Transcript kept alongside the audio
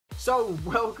So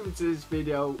welcome to this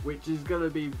video, which is going to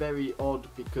be very odd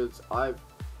because I've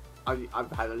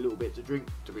had a little bit to drink,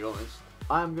 to be honest.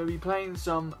 I'm going to be playing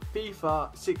some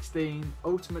FIFA 16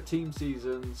 Ultimate Team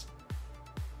Seasons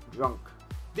drunk.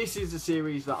 This is a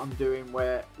series that I'm doing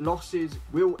where losses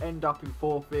will end up in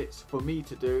forfeits for me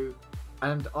to do,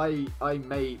 and I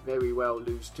may very well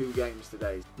lose 2 games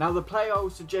today. Now the player I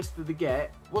was suggested to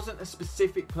get wasn't a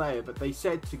specific player, but they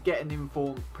said to get an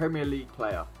informed Premier League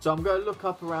player. So I'm going to look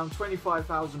up around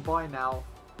 25,000 buy now,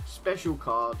 special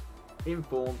card,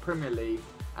 informed Premier League,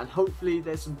 and hopefully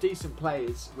there's some decent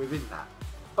players within that.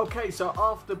 Okay, so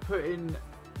after putting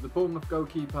the Bournemouth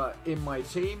goalkeeper in my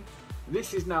team,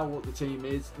 this is now what the team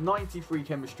is. 93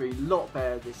 chemistry, lot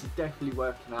better. This is definitely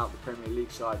working out the Premier League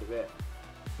side of it.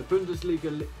 The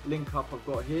Bundesliga link up I've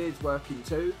got here is working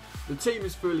too. The team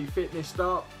is fully fitnessed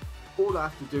up. All I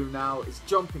have to do now is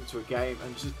jump into a game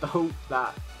and just hope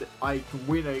that I can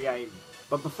win a game.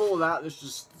 But before that, let's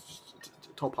just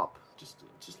top up. Just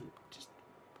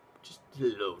a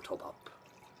little top up.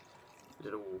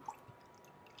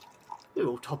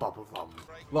 Little top up of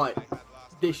Right,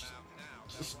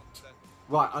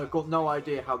 right, I've got no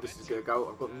idea how this is going to go.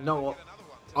 I've got no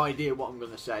idea what I'm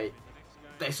going to say.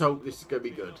 Let's hope this is going to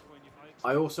be good.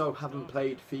 I also haven't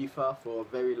played FIFA for a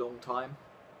very long time.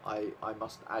 I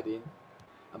must add in.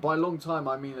 And by a long time,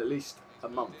 I mean at least a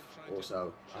month or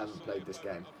so. I haven't played this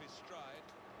game.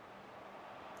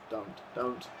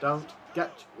 Don't.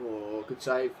 Catch. Oh, good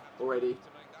save already.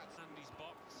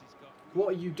 What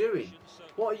are you doing?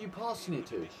 What are you passing it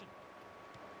to?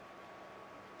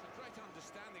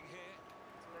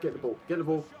 Get the ball. Get the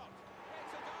ball.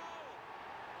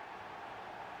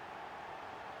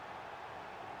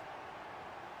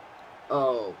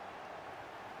 Oh.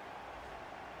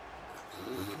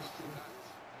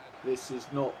 This is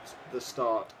not the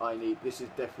start I need. This is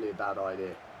definitely a bad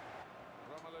idea.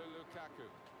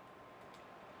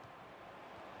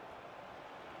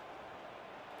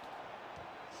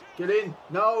 Get in.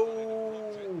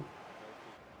 No.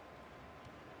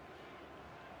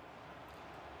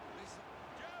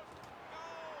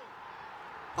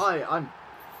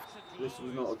 This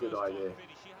was not a good idea.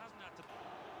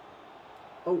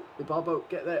 Oh, Ibarbo,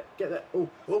 get there, get there.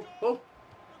 Oh.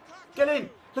 Get in!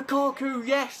 Lukaku,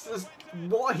 yes! That's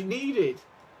what I needed.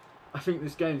 I think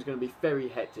this game is going to be very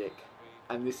hectic,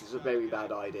 and this is a very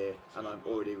bad idea, and I'm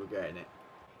already regretting it.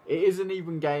 It is an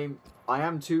even game. I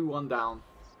am 2-1 down.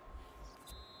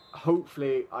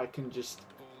 Hopefully, I can just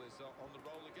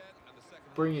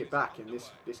bring it back in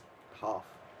this half.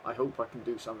 I hope I can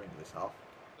do something in this half.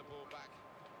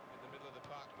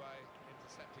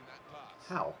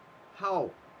 How?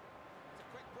 How?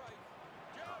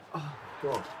 Oh,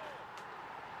 God.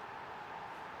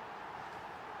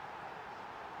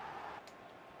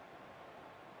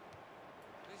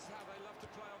 This is how they love to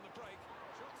play on the break.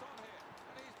 Shots on here,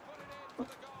 and he's put it in for the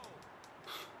goal.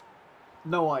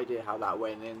 No idea how that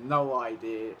went in. No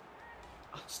idea.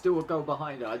 Still a goal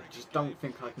behind it. I just don't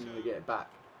think I can really get it back.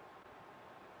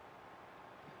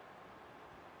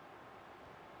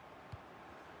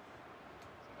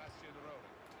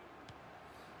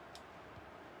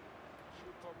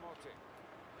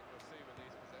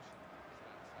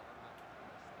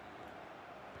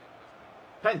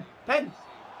 Pen!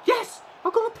 Yes! I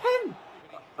got a pen!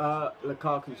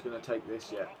 Lukaku's going to take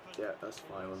this, yeah. Yeah, that's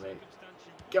fine with me.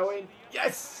 Go in!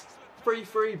 Yes!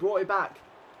 3-3, brought it back.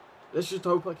 Let's just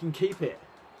hope I can keep it.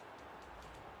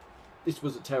 This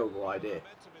was a terrible idea.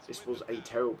 This was a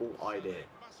terrible idea.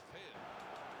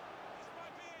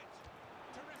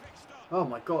 Oh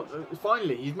my God,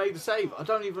 finally, he's made the save. I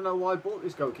don't even know why I bought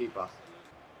this goalkeeper.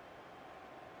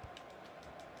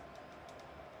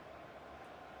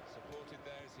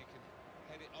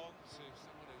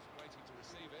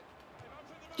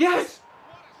 Yes!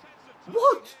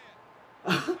 What?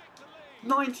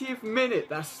 90th minute.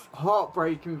 That's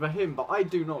heartbreaking for him, but I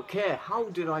do not care. How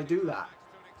did I do that?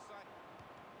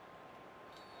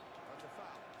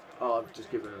 Oh, I've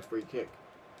just given him a free kick.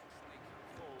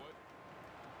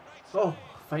 Oh,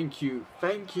 thank you.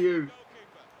 Thank you.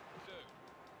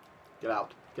 Get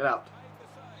out. Get out.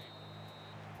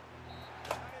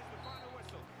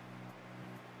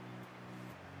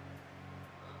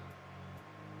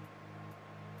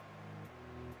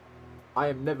 I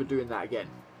am never doing that again.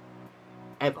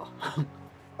 Ever.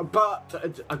 But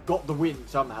I got the win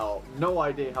somehow. No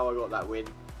idea how I got that win.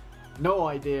 No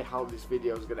idea how this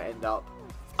video is going to end up.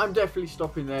 I'm definitely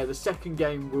stopping there. The second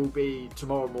game will be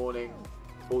tomorrow morning,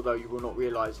 although you will not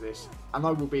realise this. And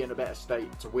I will be in a better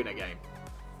state to win a game.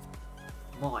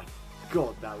 My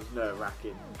God, that was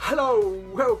nerve-wracking. Hello,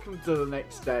 welcome to the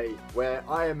next day, where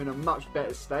I am in a much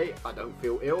better state. I don't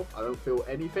feel ill, I don't feel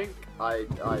anything. I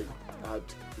had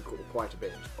quite a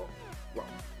bit of, well,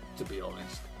 to be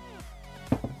honest.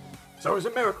 So it's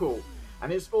a miracle.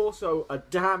 And it's also a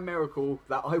damn miracle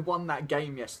that I won that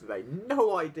game yesterday.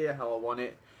 No idea how I won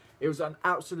it. It was an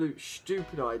absolute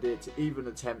stupid idea to even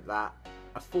attempt that.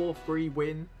 A 4-3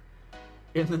 win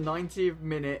in the 90th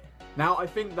minute. Now, I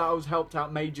think that was helped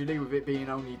out majorly with it being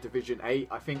only Division 8.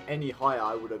 I think any higher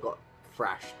I would have got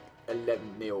thrashed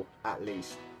 11-0 at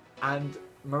least. And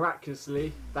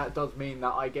miraculously, that does mean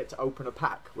that I get to open a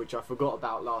pack, which I forgot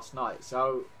about last night.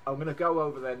 So I'm going to go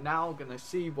over there now. I'm going to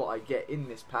see what I get in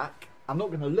this pack. I'm not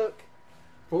going to look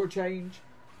for a change.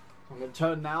 I'm going to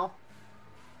turn now.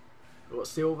 We've got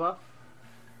silver.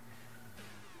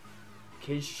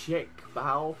 Kishik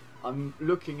Bao. I'm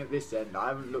looking at this end. I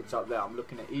haven't looked up there. I'm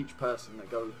looking at each person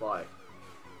that goes by.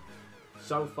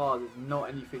 So far, there's not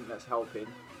anything that's helping.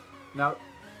 No,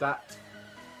 that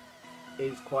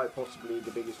is quite possibly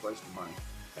the biggest waste of money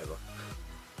ever.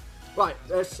 Right,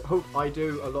 let's hope I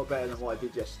do a lot better than what I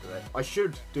did yesterday. I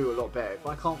should do a lot better. If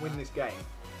I can't win this game,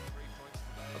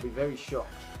 I'll be very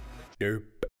shocked.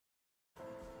 Nope.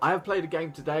 I have played a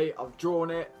game today. I've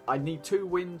drawn it. I need 2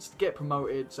 wins to get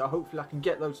promoted, so hopefully I can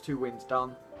get those 2 wins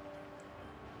done.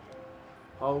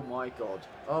 Oh my god.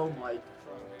 Oh my...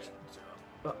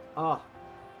 Ugh.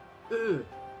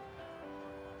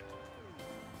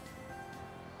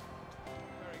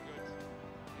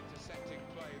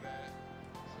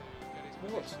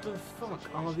 What the fuck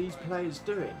are these players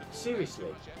doing?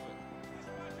 Seriously?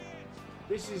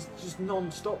 This is just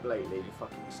non-stop lately, the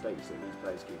fucking mistakes that these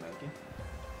players keep making.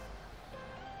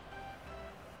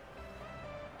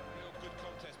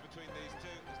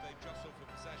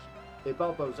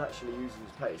 Ibarbo's actually using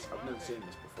his pace. I've never seen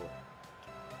this before.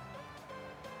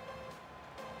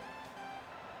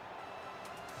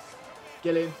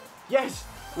 Gillian. Yes!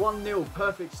 1-0.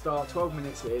 Perfect start. 12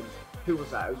 minutes in. Who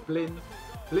was that? It was Blind.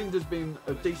 Blind has been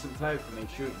a decent player for me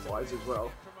shooting-wise as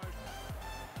well.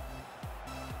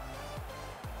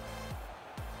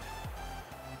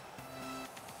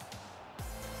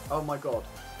 Oh my god.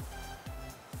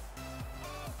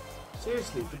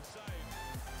 Seriously,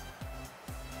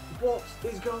 what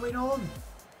is going on?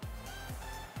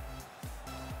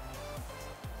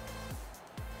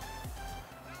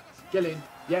 Gillian,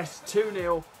 yes,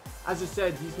 2-0. As I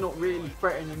said, he's not really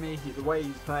threatening me. The way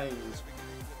he's playing is...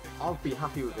 I'll be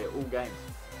happy with it all game.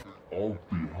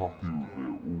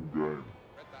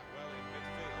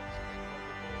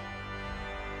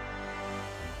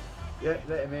 Yeah,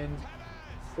 let him in.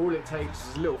 All it takes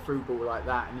is a little through ball like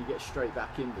that and you get straight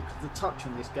back in, because the touch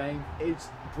in this game is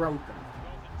broken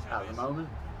at the moment.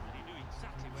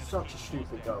 Such a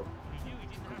stupid goal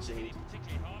to concede.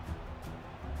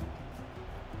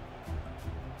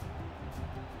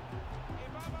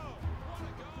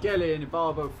 Gillian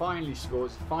Ibarbo finally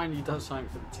scores, finally does something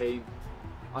for the team.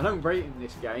 I don't rate him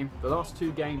this game. The last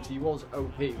 2 games he was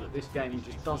OP, but this game he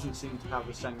just doesn't seem to have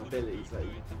the same abilities that he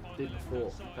did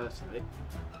before, personally.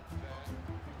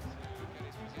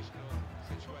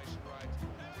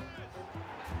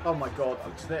 Oh my god,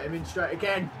 I'll just let him in straight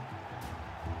again.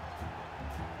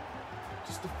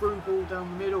 Just a through ball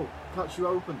down the middle, cuts you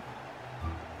open.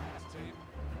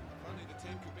 The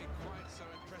team could be quite so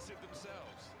impressive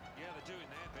themselves. Yeah, they're doing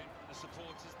their bit. The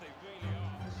supporters, they really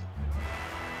are.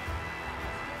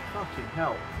 Fucking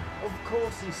hell. Of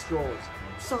course he scores.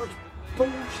 Such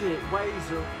bullshit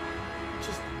ways of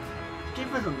just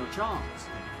giving them a chance.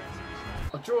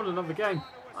 I've drawn another game.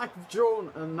 I've drawn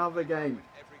another game.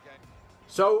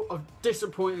 So, I've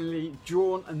disappointingly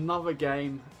drawn another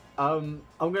game. I'm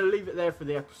going to leave it there for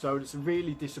the episode. It's a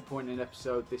really disappointing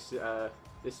episode this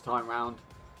time round.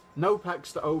 No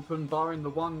packs to open, barring the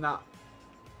one that,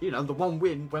 you know, the one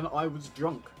win when I was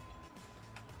drunk.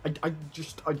 I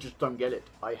just don't get it.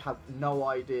 I have no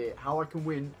idea how I can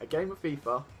win a game of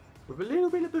FIFA with a little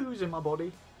bit of booze in my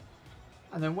body,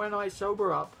 and then when I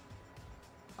sober up,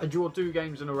 I draw 2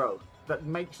 games in a row. That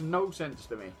makes no sense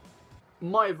to me.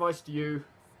 My advice to you,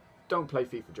 don't play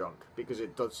FIFA drunk, because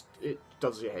it does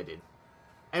your head in.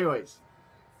 Anyways,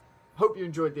 hope you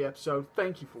enjoyed the episode.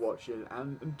 Thank you for watching,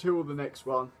 and until the next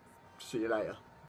one, see you later.